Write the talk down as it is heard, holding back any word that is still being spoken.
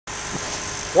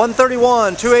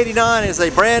$131,289 is a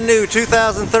brand new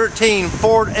 2013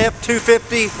 Ford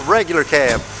F-250 regular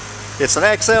cab. It's an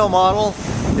XL model.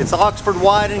 It's Oxford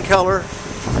white in color.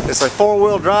 It's a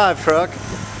four-wheel drive truck.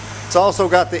 It's also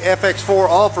got the FX4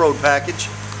 off-road package.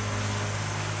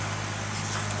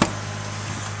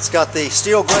 It's got the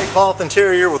steel gray cloth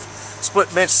interior with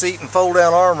split bench seat and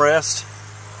fold-down armrest.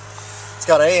 It's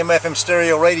got an AM/FM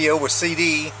stereo radio with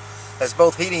CD. Has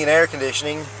both heating and air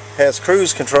conditioning. Has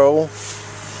cruise control.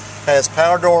 Has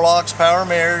power door locks, power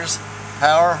mirrors,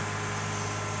 power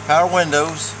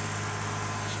windows.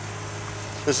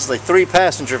 This is a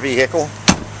 3-passenger vehicle.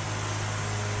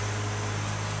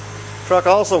 Truck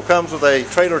also comes with a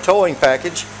trailer towing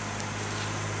package.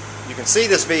 You can see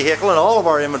this vehicle and all of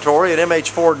our inventory at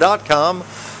mhford.com,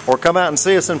 or come out and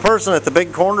see us in person at the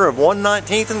big corner of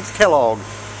 119th and Kellogg.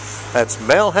 That's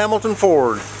Mel Hamilton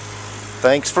Ford.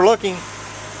 Thanks for looking.